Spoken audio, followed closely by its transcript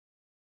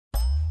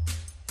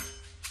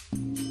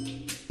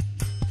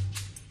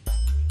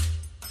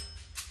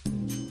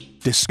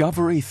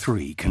Discovery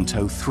 3 can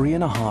tow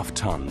 3.5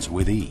 tons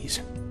with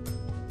ease.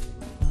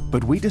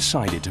 But we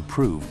decided to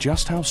prove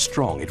just how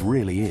strong it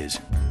really is.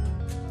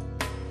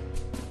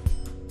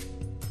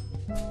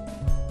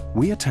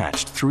 We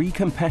attached 3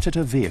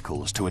 competitor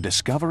vehicles to a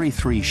Discovery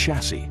 3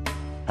 chassis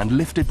and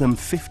lifted them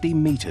 50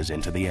 meters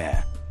into the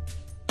air.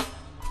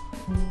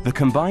 The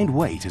combined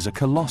weight is a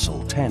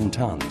colossal 10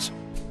 tons,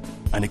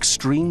 an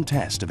extreme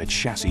test of its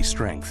chassis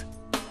strength.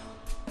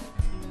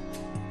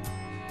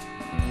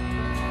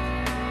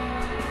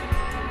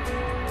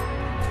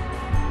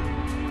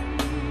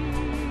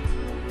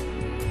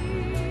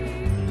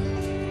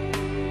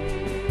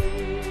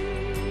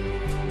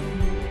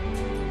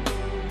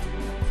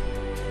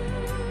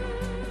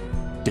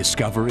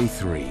 Discovery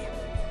 3,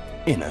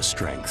 inner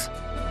strength.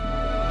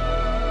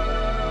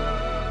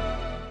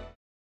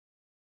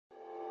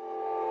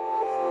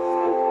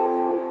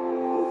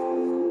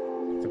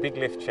 The big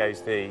lift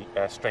shows the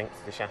strength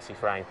of the chassis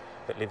frame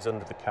that lives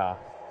under the car.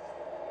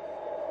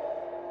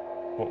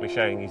 What we're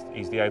showing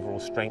is the overall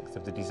strength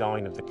of the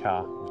design of the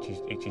car,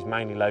 which is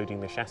mainly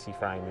loading the chassis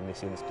frame in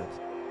this instance.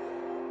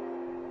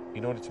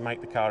 In order to make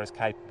the car as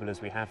capable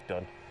as we have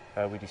done,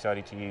 we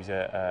decided to use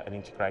an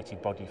integrated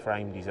body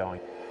frame design.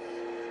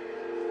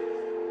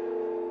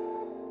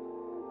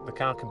 The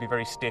car can be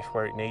very stiff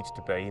where it needs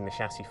to be in the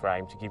chassis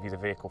frame to give you the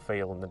vehicle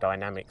feel and the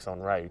dynamics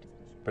on road,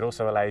 but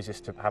also allows us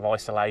to have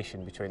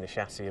isolation between the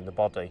chassis and the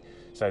body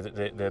so that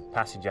the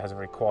passenger has a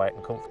very quiet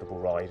and comfortable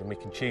ride, and we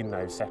can tune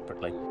those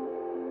separately.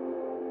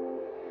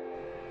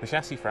 The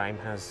chassis frame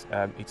has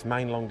its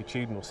main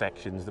longitudinal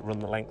sections that run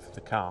the length of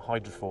the car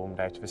hydroformed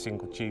out of a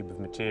single tube of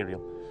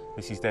material.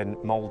 This is then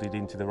moulded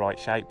into the right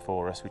shape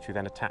for us, which we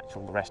then attach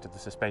all the rest of the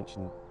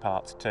suspension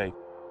parts to.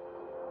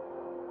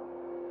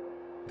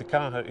 The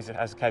car has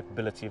a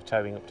capability of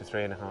towing up to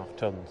 3.5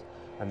 tons,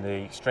 and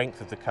the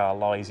strength of the car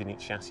lies in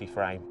its chassis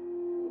frame.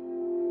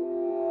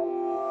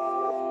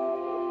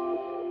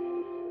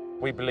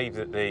 We believe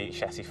that the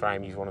chassis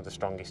frame is one of the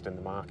strongest in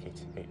the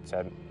market.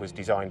 It was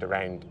designed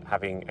around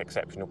having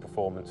exceptional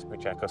performance,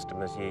 which our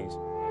customers use.